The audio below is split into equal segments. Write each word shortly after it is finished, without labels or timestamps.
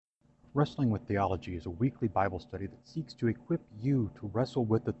Wrestling with Theology is a weekly Bible study that seeks to equip you to wrestle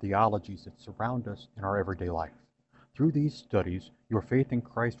with the theologies that surround us in our everyday life. Through these studies, your faith in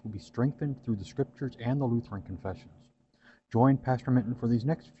Christ will be strengthened through the Scriptures and the Lutheran confessions. Join Pastor Minton for these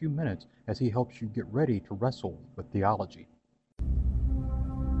next few minutes as he helps you get ready to wrestle with theology.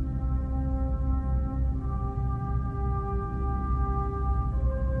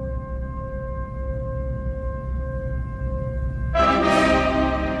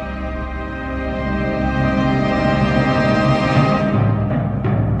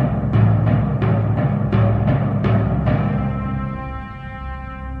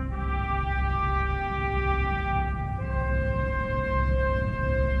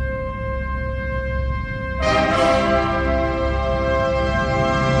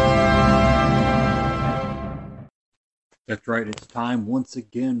 That's right, it's time once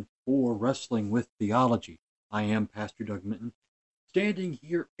again for Wrestling with Theology. I am Pastor Doug Minton, standing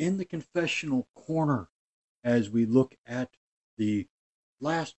here in the confessional corner as we look at the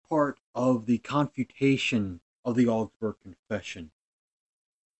last part of the confutation of the Augsburg Confession.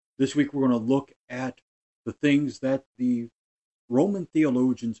 This week we're going to look at the things that the Roman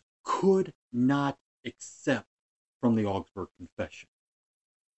theologians could not accept from the Augsburg Confession.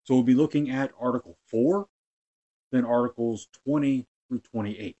 So we'll be looking at Article 4, then Articles 20 through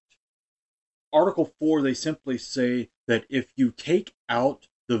 28. Article 4, they simply say that if you take out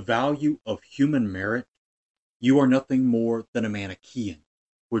the value of human merit, you are nothing more than a Manichaean,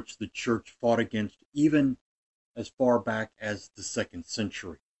 which the church fought against even as far back as the 2nd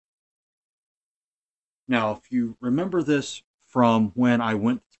century. Now, if you remember this from when I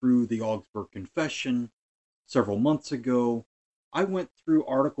went through the Augsburg Confession several months ago, I went through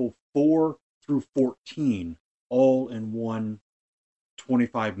Article 4 through 14 all in one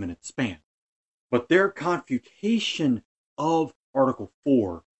 25-minute span. But their confutation of Article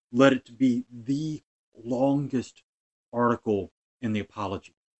 4 led it to be the longest article in the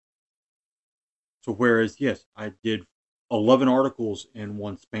Apology. So whereas, yes, I did 11 articles in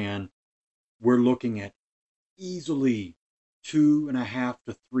one span, we're looking at easily 2.5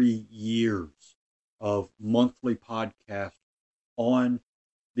 to 3 years of monthly podcast on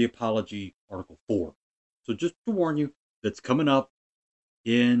the Apology, Article 4. So just to warn you, that's coming up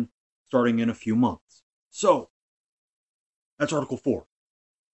starting in a few months. So that's Article 4.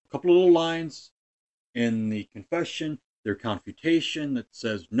 A couple of little lines in the confession, their confutation that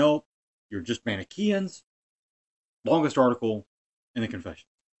says, nope, you're just Manichaeans. Longest article in the confession.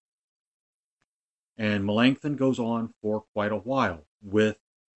 And Melanchthon goes on for quite a while with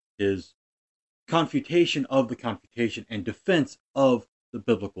his confutation of the confutation and defense of the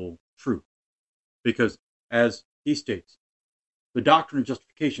biblical truth. Because, as he states, the doctrine of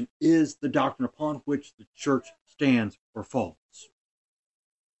justification is the doctrine upon which the church stands or falls.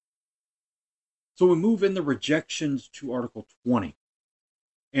 So we move in the rejections to Article 20.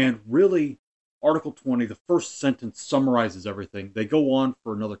 And really, Article 20, the first sentence summarizes everything. They go on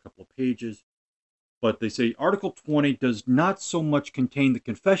for another couple of pages, but they say Article 20 does not so much contain the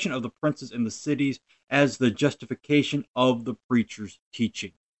confession of the princes and the cities as the justification of the preacher's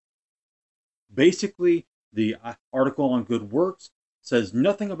teaching. Basically, the article on good works says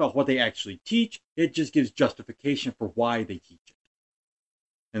nothing about what they actually teach. It just gives justification for why they teach it.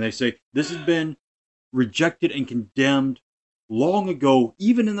 And they say this has been rejected and condemned long ago,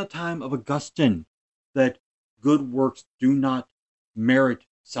 even in the time of Augustine, that good works do not merit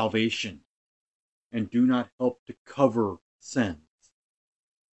salvation and do not help to cover sins.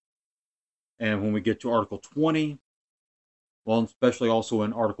 And when we get to Article 20, well, especially also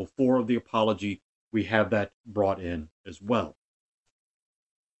in Article 4 of the Apology, we have that brought in as well.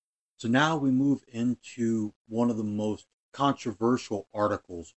 So now we move into one of the most controversial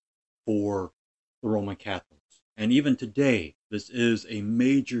articles for the Roman Catholics. And even today, this is a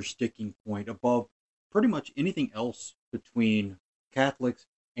major sticking point above pretty much anything else between Catholics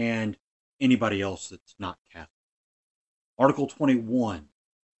and anybody else that's not Catholic. Article 21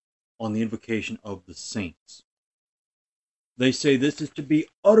 on the invocation of the saints. They say this is to be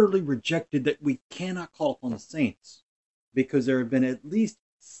utterly rejected, that we cannot call upon the saints, because there have been at least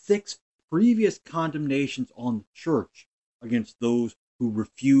 6 previous condemnations on the church against those who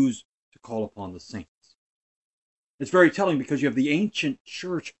refuse to call upon the saints. It's very telling because you have the ancient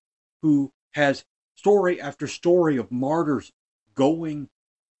church who has story after story of martyrs going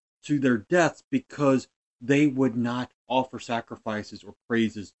to their deaths because they would not offer sacrifices or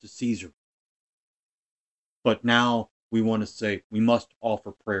praises to Caesar. But now we want to say we must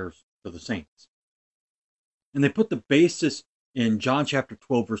offer prayers to the saints. And they put the basis in John chapter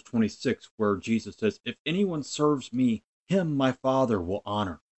 12, verse 26, where Jesus says, if anyone serves me, him my Father will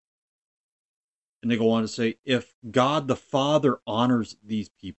honor. And they go on to say, if God the Father honors these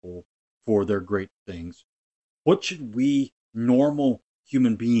people for their great things, what should we normal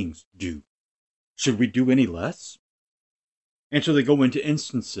human beings do? Should we do any less? And so they go into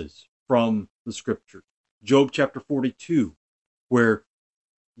instances from the scriptures. Job chapter 42, where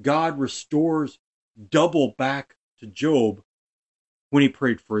God restores double back to Job when he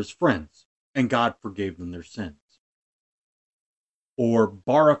prayed for his friends, and God forgave them their sins. Or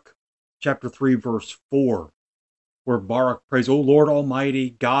Baruch chapter 3, verse 4, where Baruch prays, O Lord Almighty,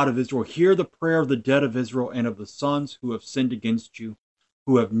 God of Israel, hear the prayer of the dead of Israel and of the sons who have sinned against you,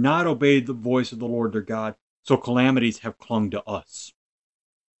 who have not obeyed the voice of the Lord their God, so calamities have clung to us.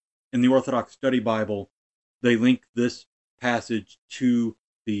 In the Orthodox Study Bible, they link this passage to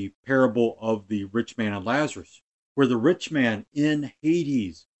the parable of the rich man and Lazarus, where the rich man in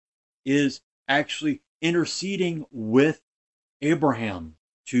Hades is actually interceding with Abraham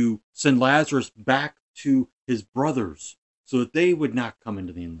to send Lazarus back to his brothers so that they would not come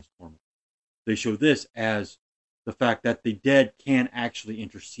into the endless torment. They show this as the fact that the dead can actually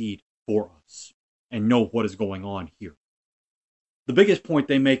intercede for us and know what is going on here. The biggest point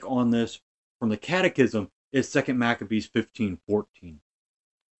they make on this from the Catechism is 2 Maccabees 15:14.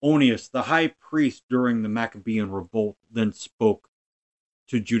 Onias, the high priest during the Maccabean revolt, then spoke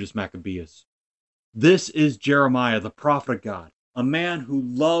to Judas Maccabeus. This is Jeremiah, the prophet of God, a man who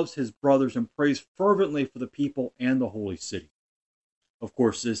loves his brothers and prays fervently for the people and the holy city. Of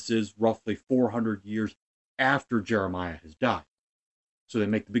course, this is roughly 400 years after Jeremiah has died. So they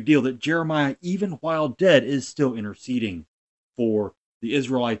make the big deal that Jeremiah, even while dead, is still interceding for the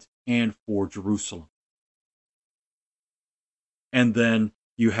Israelites and for Jerusalem. And then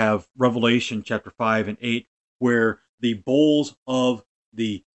you have Revelation chapter 5 and 8, where the bowls of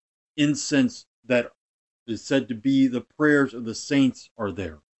the incense that is said to be the prayers of the saints are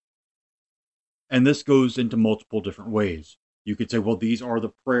there. And this goes into multiple different ways. You could say, well, these are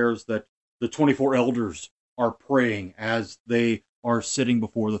the prayers that the 24 elders are praying as they are sitting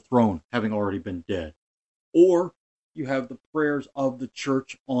before the throne, having already been dead. Or you have the prayers of the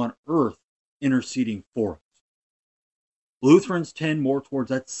church on earth interceding for us. Lutherans tend more towards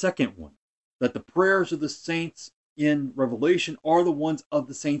that second one, that the prayers of the saints in Revelation are the ones of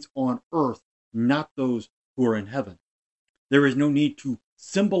the saints on earth, not those who are in heaven. There is no need to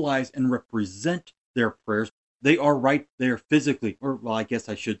symbolize and represent their prayers. They are right there physically, or well, I guess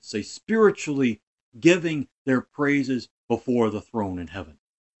I should say spiritually, giving their praises before the throne in heaven.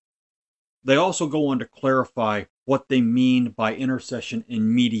 They also go on to clarify what they mean by intercession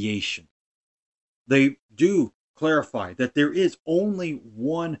and mediation. They do clarify that there is only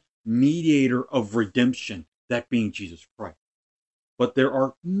one mediator of redemption, that being Jesus Christ. But there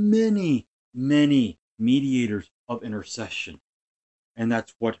are many, many mediators of intercession. And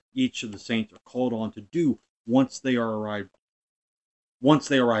that's what each of the saints are called on to do once they arrive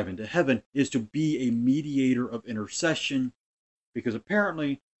into heaven, is to be a mediator of intercession, because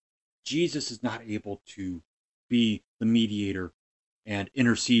apparently Jesus is not able to be the mediator and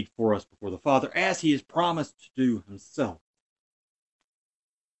intercede for us before the Father as he has promised to do himself.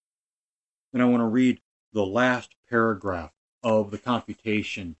 Then I want to read the last paragraph of the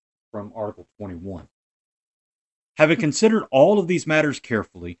Confutation from Article 21. Having considered all of these matters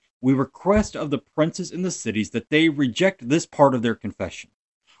carefully, we request of the princes in the cities that they reject this part of their confession.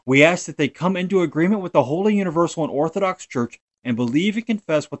 We ask that they come into agreement with the Holy Universal and Orthodox Church and believe and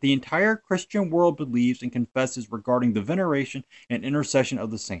confess what the entire Christian world believes and confesses regarding the veneration and intercession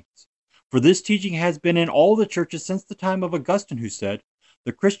of the saints. For this teaching has been in all the churches since the time of Augustine, who said,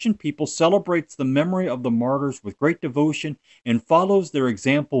 the Christian people celebrates the memory of the martyrs with great devotion and follows their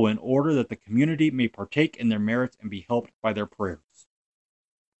example in order that the community may partake in their merits and be helped by their prayers.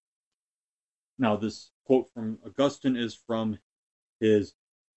 Now, this quote from Augustine is from his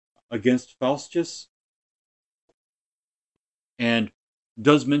Against Faustus, and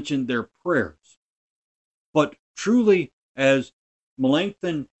does mention their prayers. But truly, as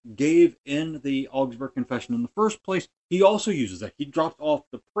Melanchthon gave in the Augsburg Confession in the first place, he also uses that. He dropped off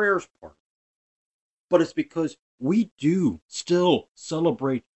the prayers part. But it's because we do still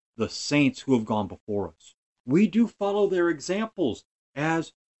celebrate the saints who have gone before us. We do follow their examples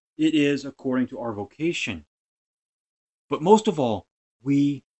as it is according to our vocation. But most of all,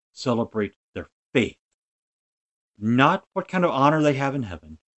 we celebrate their faith. Not what kind of honor they have in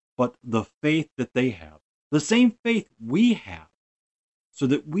heaven, but the faith that they have. The same faith we have, so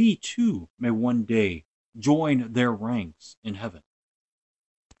that we too may one day join their ranks in heaven.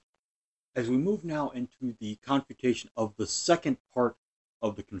 As we move now into the confutation of the second part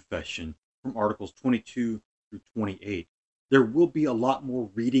of the confession, from Articles 22 through 28, there will be a lot more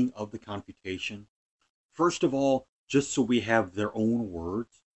reading of the confutation. First of all, just so we have their own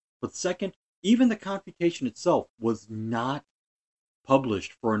words. But second, even the confutation itself was not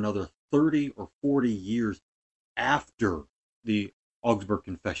published for another 30 or 40 years after the Augsburg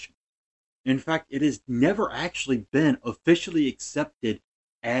Confession. In fact, it has never actually been officially accepted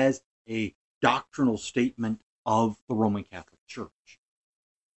as a doctrinal statement of the Roman Catholic Church.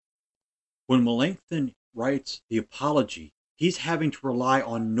 When Melanchthon writes the Apology, he's having to rely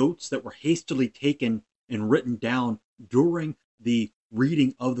on notes that were hastily taken and written down during the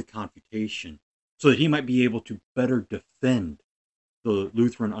reading of the Confutation so that he might be able to better defend the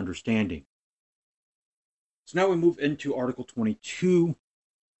Lutheran understanding. So now we move into Article 22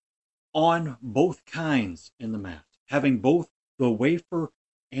 on both kinds in the Mass, having both the wafer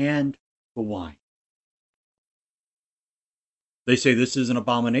and the wine. They say this is an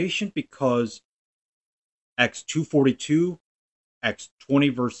abomination because Acts 2:42, Acts 20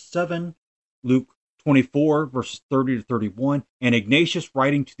 verse 7, Luke 24 verses 30 to 31, and Ignatius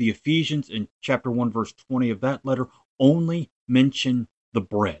writing to the Ephesians in chapter 1 verse 20 of that letter only mention the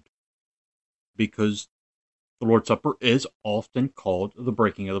bread, because the Lord's Supper is often called the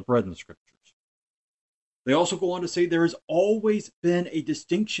breaking of the bread in the Scriptures. They also go on to say there has always been a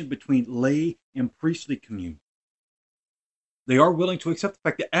distinction between lay and priestly communion. They are willing to accept the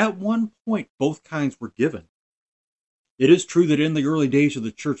fact that at one point both kinds were given. It is true that in the early days of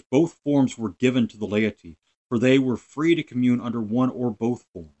the church, both forms were given to the laity, for they were free to commune under one or both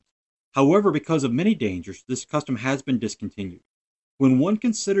forms. However, because of many dangers, this custom has been discontinued. When one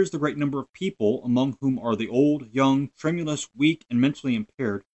considers the great number of people, among whom are the old, young, tremulous, weak, and mentally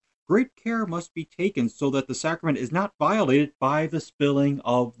impaired, great care must be taken so that the sacrament is not violated by the spilling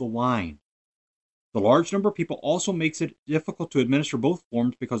of the wine. The large number of people also makes it difficult to administer both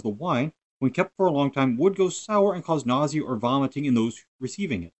forms because the wine, when kept for a long time, would go sour and cause nausea or vomiting in those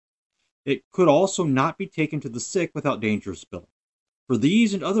receiving it. It could also not be taken to the sick without danger of spilling. For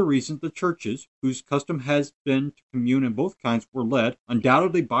these and other reasons, the churches, whose custom has been to commune in both kinds, were led,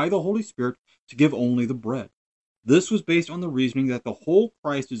 undoubtedly by the Holy Spirit, to give only the bread. This was based on the reasoning that the whole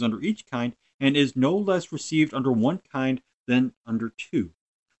Christ is under each kind and is no less received under one kind than under two.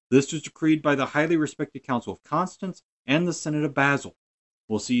 This was decreed by the highly respected Council of Constance and the Synod of Basel.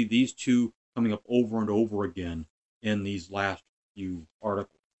 We'll see these two coming up over and over again in these last few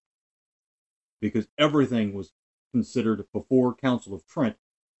articles, because everything was considered before Council of Trent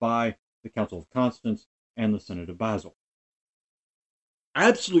by the Council of Constance and the Synod of Basel.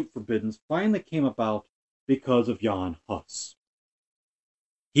 Absolute forbiddance finally came about because of Jan Hus.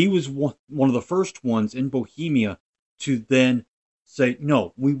 He was one of the first ones in Bohemia to then say,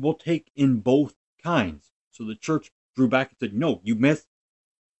 no, we will take in both kinds. So the church drew back and said, no, you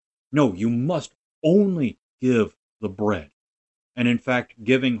must only give the bread. And in fact,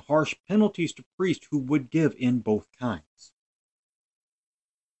 giving harsh penalties to priests who would give in both kinds.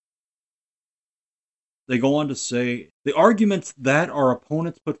 They go on to say, the arguments that our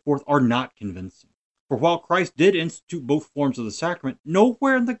opponents put forth are not convincing. For while Christ did institute both forms of the sacrament,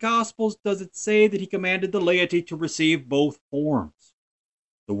 nowhere in the Gospels does it say that he commanded the laity to receive both forms.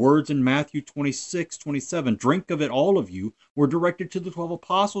 The words in Matthew 26:27, drink of it all of you, were directed to the 12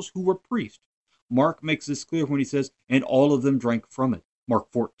 apostles who were priests. Mark makes this clear when he says, and all of them drank from it. Mark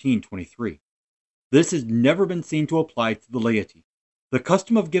 14:23. This has never been seen to apply to the laity. The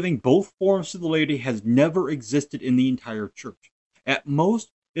custom of giving both forms to the laity has never existed in the entire church. At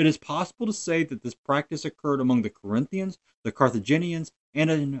most, it is possible to say that this practice occurred among the Corinthians, the Carthaginians,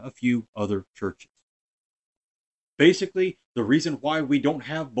 and in a few other churches. Basically, the reason why we don't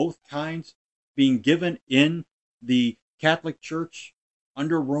have both kinds being given in the Catholic Church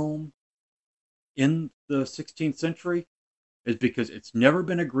under Rome in the 16th century is because it's never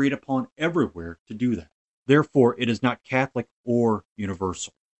been agreed upon everywhere to do that. Therefore, it is not Catholic or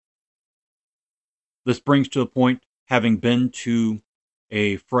universal. This brings to a point, having been to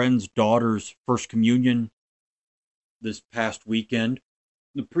a friend's daughter's first communion this past weekend,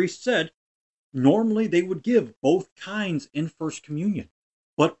 the priest said normally they would give both kinds in first communion,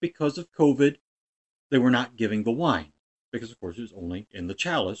 but because of COVID, they were not giving the wine, because of course it was only in the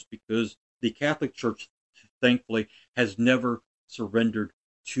chalice, because the Catholic Church, thankfully, has never surrendered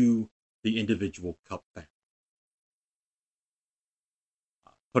to the individual cup back.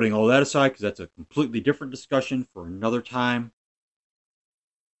 Putting all that aside, because that's a completely different discussion for another time,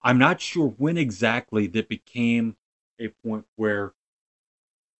 I'm not sure when exactly that became a point where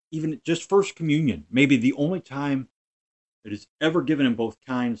even just First Communion, maybe the only time it is ever given in both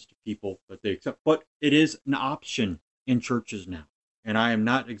kinds to people that they accept, but it is an option in churches now. And I am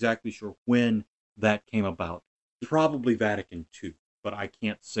not exactly sure when that came about. Probably Vatican II, but I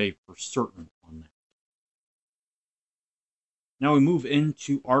can't say for certain on that. Now we move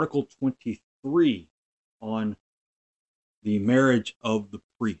into Article 23 on the marriage of the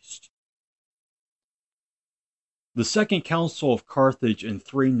priest. The Second Council of Carthage in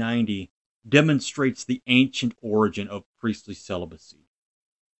 390 demonstrates the ancient origin of priestly celibacy.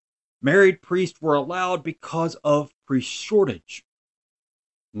 Married priests were allowed because of priest shortage.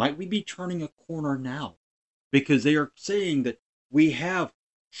 Might we be turning a corner now? Because they are saying that we have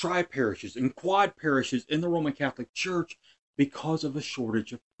tri-parishes and quad parishes in the Roman Catholic Church because of a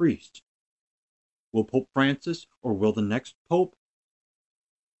shortage of priests. Will Pope Francis or will the next pope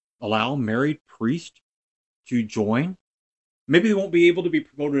allow married priests to join? Maybe they won't be able to be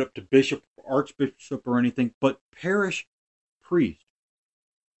promoted up to bishop, archbishop, or anything, but parish priest.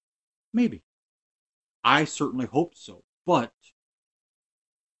 Maybe. I certainly hope so. But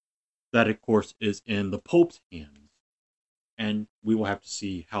that, of course, is in the Pope's hands. And we will have to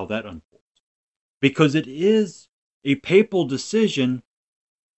see how that unfolds. Because it is a papal decision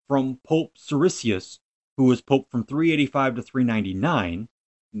from Pope Siricius, who was Pope from 385 to 399,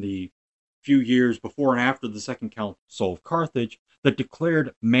 the few years before and after the Second Council of Carthage, that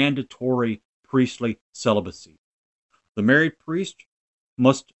declared mandatory priestly celibacy. The married priest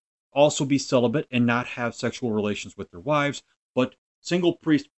must also be celibate and not have sexual relations with their wives, but single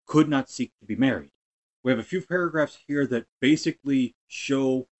priests could not seek to be married. We have a few paragraphs here that basically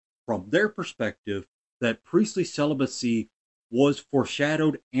show from their perspective that priestly celibacy was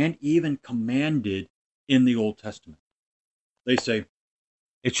foreshadowed and even commanded in the Old Testament. They say,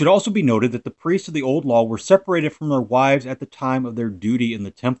 it should also be noted that the priests of the Old Law were separated from their wives at the time of their duty in the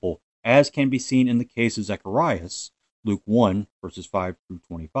temple, as can be seen in the case of Zacharias, Luke 1, verses 5 through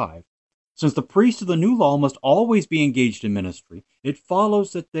 25. Since the priests of the New Law must always be engaged in ministry, it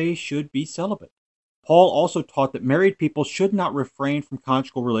follows that they should be celibate. Paul also taught that married people should not refrain from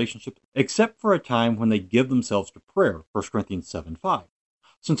conjugal relationships except for a time when they give themselves to prayer, 1 Corinthians 7:5.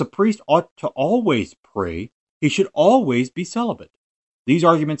 Since a priest ought to always pray, he should always be celibate. These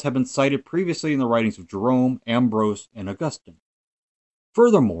arguments have been cited previously in the writings of Jerome, Ambrose, and Augustine.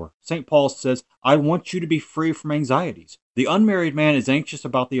 Furthermore, St. Paul says, I want you to be free from anxieties. The unmarried man is anxious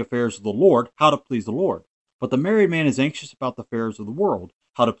about the affairs of the Lord, how to please the Lord. But the married man is anxious about the affairs of the world,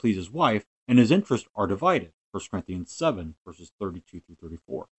 how to please his wife, and his interests are divided. 1 Corinthians 7, verses 32 through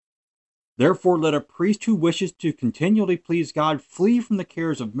 34. Therefore, let a priest who wishes to continually please God flee from the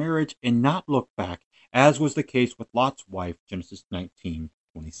cares of marriage and not look back, as was the case with Lot's wife, Genesis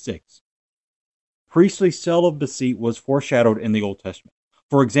 19:26. Priestly celibacy was foreshadowed in the Old Testament.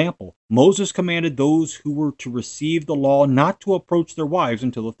 For example, Moses commanded those who were to receive the law not to approach their wives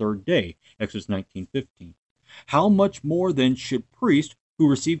until the third day, Exodus 19:15. How much more then should priests who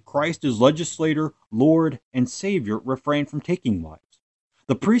receive Christ as legislator, Lord, and Savior refrain from taking wives?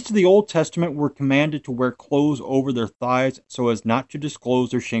 The priests of the Old Testament were commanded to wear clothes over their thighs so as not to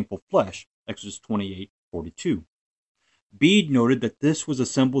disclose their shameful flesh, Exodus 28:42. Bede noted that this was a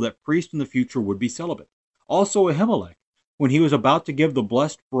symbol that priests in the future would be celibate. Also, Ahimelech, when he was about to give the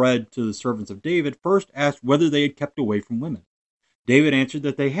blessed bread to the servants of David, first asked whether they had kept away from women. David answered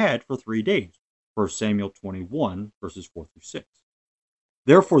that they had for 3 days, 1 Samuel 21, verses 4 through 6.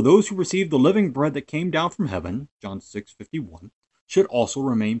 Therefore, those who received the living bread that came down from heaven, John 6:51, should also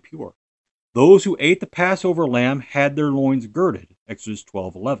remain pure. Those who ate the Passover lamb had their loins girded, Exodus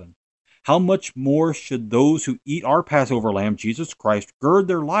 12:11. How much more should those who eat our Passover lamb, Jesus Christ, gird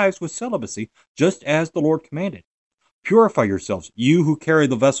their lives with celibacy, just as the Lord commanded? Purify yourselves, you who carry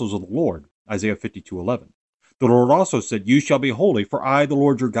the vessels of the Lord, Isaiah 52:11. The Lord also said, you shall be holy, for I, the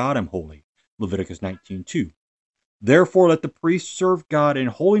Lord your God, am holy, Leviticus 19:2. Therefore let the priests serve God in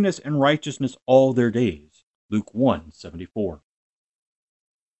holiness and righteousness all their days, Luke 1:74.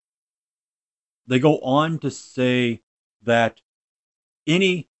 They go on to say that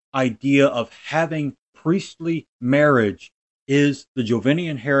any idea of having priestly marriage is the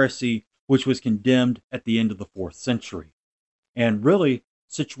Jovinian heresy, which was condemned at the end of the 4th century and really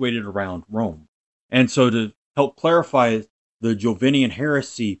situated around Rome. And so to help clarify the Jovinian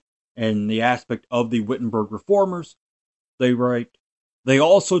heresy and the aspect of the Wittenberg reformers, they write, they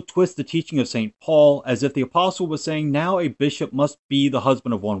also twist the teaching of St. Paul as if the apostle was saying now a bishop must be the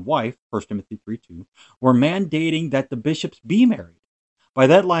husband of one wife, 1 Timothy 3:2, or mandating that the bishops be married. By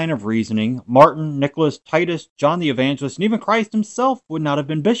that line of reasoning, Martin, Nicholas, Titus, John the Evangelist, and even Christ himself would not have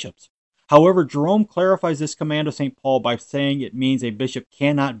been bishops. However, Jerome clarifies this command of St. Paul by saying it means a bishop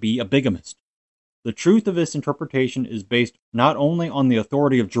cannot be a bigamist. The truth of this interpretation is based not only on the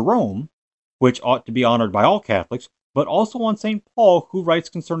authority of Jerome, which ought to be honored by all Catholics, but also on St. Paul, who writes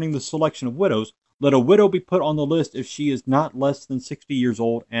concerning the selection of widows, let a widow be put on the list if she is not less than 60 years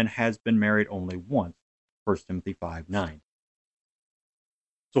old and has been married only once, 1 Timothy 5:9.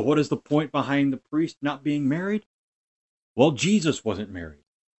 So what is the point behind the priest not being married? Well, Jesus wasn't married.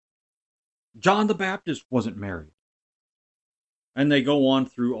 John the Baptist wasn't married. And they go on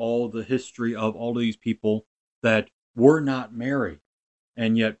through all the history of all of these people that were not married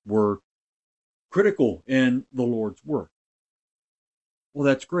and yet were critical in the Lord's work. Well,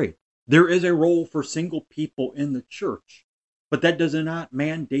 that's great. There is a role for single people in the church, but that does not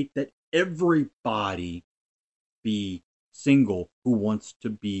mandate that everybody be single who wants to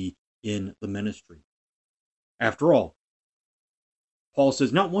be in the ministry. After all, Paul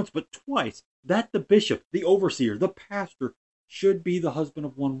says not once but twice that the bishop, the overseer, the pastor should be the husband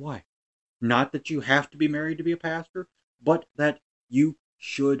of one wife. Not that you have to be married to be a pastor, but that you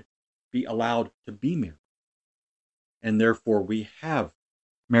should be allowed to be married. And therefore we have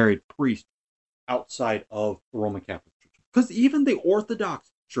married priests outside of the Roman Catholic Church. Because even the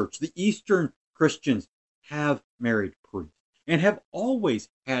Orthodox Church, the Eastern Christians, have married priests and have always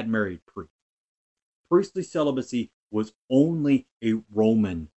had married priests. Priestly celibacy was only a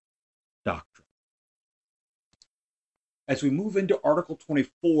Roman doctrine. As we move into Article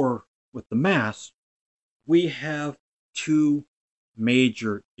 24 with the Mass, we have two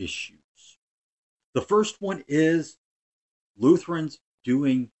major issues. The first one is Lutherans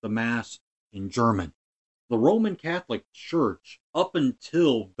doing the Mass in German. The Roman Catholic Church, up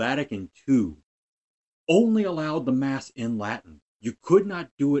until Vatican II, only allowed the Mass in Latin. You could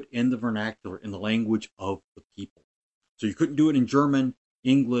not do it in the vernacular, in the language of the people. So you couldn't do it in German,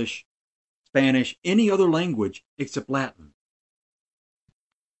 English, Spanish, any other language except Latin.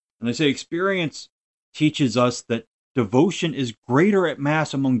 And they say experience teaches us that devotion is greater at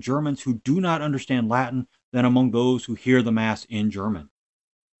Mass among Germans who do not understand Latin than among those who hear the Mass in German.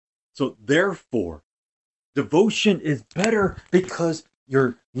 So therefore, devotion is better because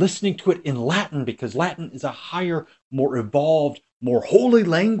you're listening to it in Latin, because Latin is a higher, more evolved, more holy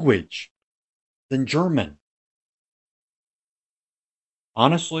language than German.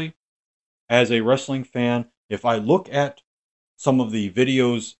 Honestly, as a wrestling fan, if I look at some of the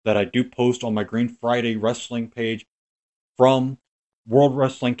videos that I do post on my Green Friday wrestling page from World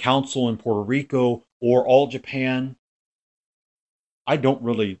Wrestling Council in Puerto Rico or All Japan, I don't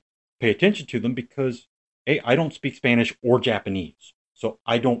really pay attention to them because I don't speak Spanish or Japanese, so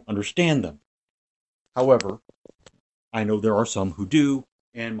I don't understand them. However, I know there are some who do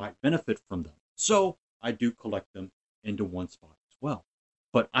and might benefit from them. So I do collect them into one spot as well.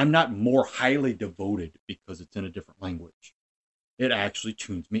 But I'm not more highly devoted because it's in a different language. It actually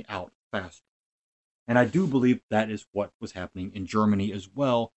tunes me out faster. And I do believe that is what was happening in Germany as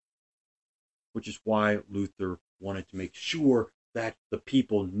well, which is why Luther wanted to make sure that the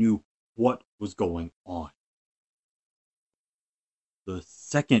people knew what was going on. The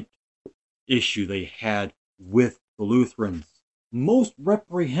second issue they had with the Lutherans, most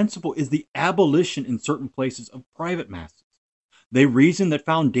reprehensible, is the abolition in certain places of private masses. They reason that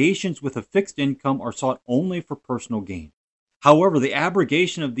foundations with a fixed income are sought only for personal gain. However, the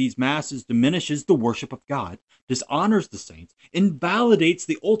abrogation of these masses diminishes the worship of God, dishonors the saints, invalidates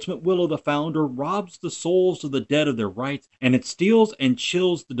the ultimate will of the founder, robs the souls of the dead of their rights, and it steals and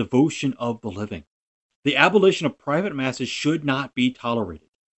chills the devotion of the living. The abolition of private masses should not be tolerated.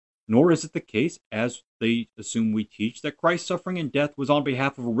 Nor is it the case, as they assume we teach, that Christ's suffering and death was on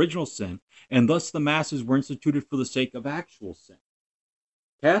behalf of original sin, and thus the masses were instituted for the sake of actual sin.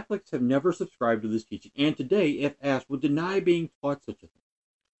 Catholics have never subscribed to this teaching, and today, if asked, would deny being taught such a thing.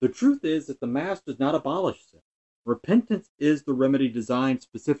 The truth is that the Mass does not abolish sin. Repentance is the remedy designed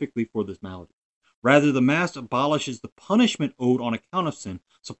specifically for this malady. Rather, the Mass abolishes the punishment owed on account of sin,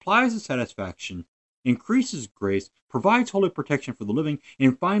 supplies the satisfaction, increases grace, provides holy protection for the living,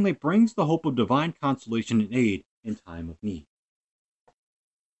 and finally brings the hope of divine consolation and aid in time of need.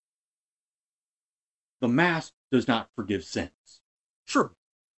 The Mass does not forgive sins. Sure,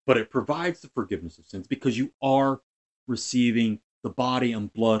 but it provides the forgiveness of sins because you are receiving the body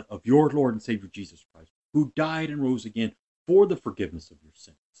and blood of your Lord and Savior Jesus Christ, who died and rose again for the forgiveness of your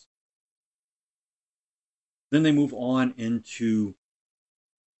sins. Then they move on into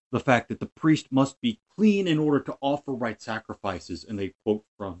the fact that the priest must be clean in order to offer right sacrifices, and they quote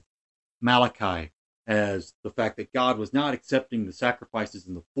from Malachi as the fact that God was not accepting the sacrifices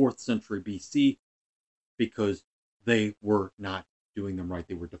in the 4th century BC because they were not doing them right.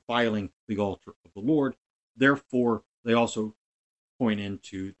 They were defiling the altar of the Lord. Therefore, they also point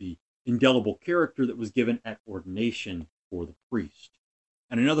into the indelible character that was given at ordination for the priest.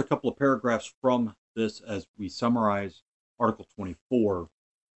 And another couple of paragraphs from this as we summarize Article 24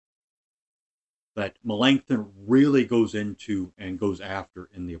 that Melanchthon really goes into and goes after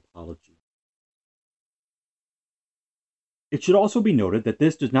in the Apology. It should also be noted that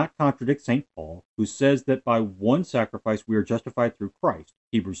this does not contradict St. Paul, who says that by one sacrifice we are justified through Christ,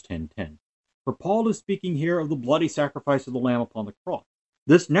 Hebrews 10:10. For Paul is speaking here of the bloody sacrifice of the Lamb upon the cross.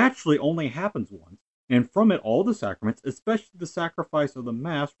 This naturally only happens once, and from it all the sacraments, especially the sacrifice of the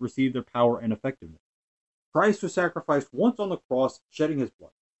Mass, receive their power and effectiveness. Christ was sacrificed once on the cross, shedding his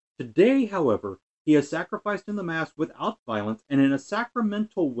blood. Today, however, he is sacrificed in the Mass without violence and in a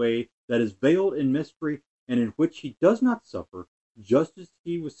sacramental way that is veiled in mystery and in which he does not suffer, just as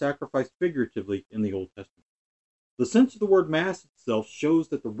he was sacrificed figuratively in the Old Testament. The sense of the word Mass itself shows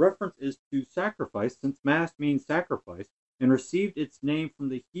that the reference is to sacrifice, since Mass means sacrifice, and received its name from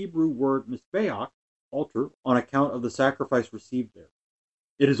the Hebrew word misbeach, altar, on account of the sacrifice received there.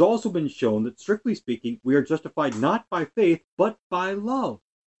 It has also been shown that, strictly speaking, we are justified not by faith, but by love.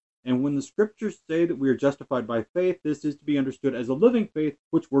 And when the scriptures say that we are justified by faith, this is to be understood as a living faith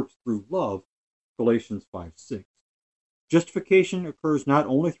which works through love, Galatians 5:6. Justification occurs not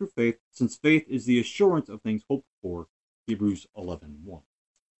only through faith, since faith is the assurance of things hoped for, Hebrews 11:1.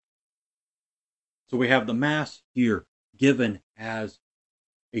 So we have the Mass here given as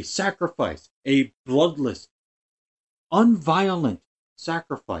a sacrifice, a bloodless, unviolent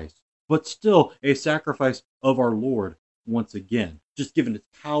sacrifice, but still a sacrifice of our Lord once again, just given its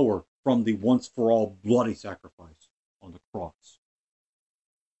power from the once for all bloody sacrifice on the cross.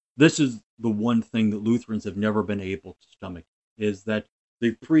 This is the one thing that Lutherans have never been able to stomach, is that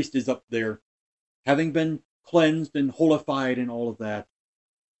the priest is up there, having been cleansed and holified and all of that,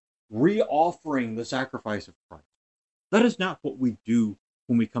 re-offering the sacrifice of Christ. That is not what we do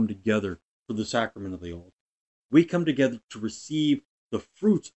when we come together for the sacrament of the altar. We come together to receive the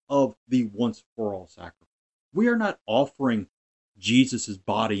fruits of the once for all sacrifice. We are not offering Jesus'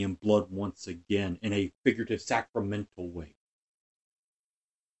 body and blood once again in a figurative sacramental way.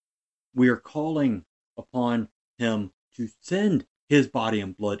 We are calling upon him to send his body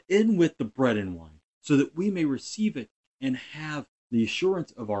and blood in with the bread and wine, so that we may receive it and have the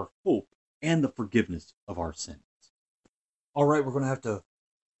assurance of our hope and the forgiveness of our sins. All right, we're going to have to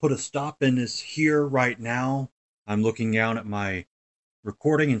put a stop in this here right now. I'm looking down at my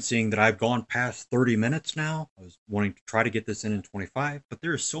recording and seeing that I've gone past 30 minutes now. I was wanting to try to get this in 25, but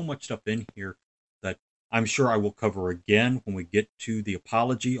there is so much stuff in here that I'm sure I will cover again when we get to the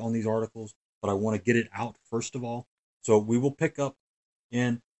apology on these articles, but I want to get it out first of all. So we will pick up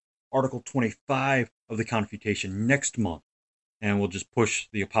in Article 25 of the Confutation next month, and we'll just push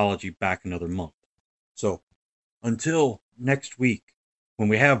the apology back another month. So until next week, when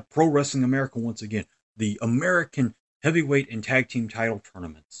we have Pro Wrestling America once again, the American heavyweight and tag team title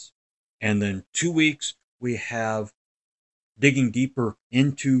tournaments, and then 2 weeks we have digging deeper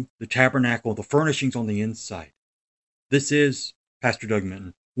into the tabernacle, the furnishings on the inside. This is Pastor Doug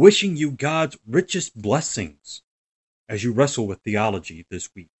Minton, wishing you God's richest blessings as you wrestle with theology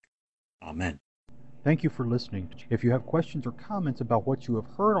this week. Amen. Thank you for listening. If you have questions or comments about what you have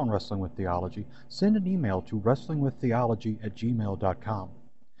heard on Wrestling with Theology, send an email to wrestlingwiththeology@gmail.com.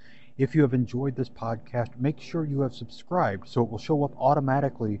 If you have enjoyed this podcast, make sure you have subscribed so it will show up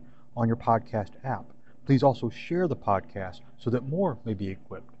automatically on your podcast app. Please also share the podcast so that more may be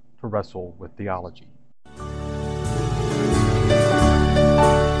equipped to wrestle with theology.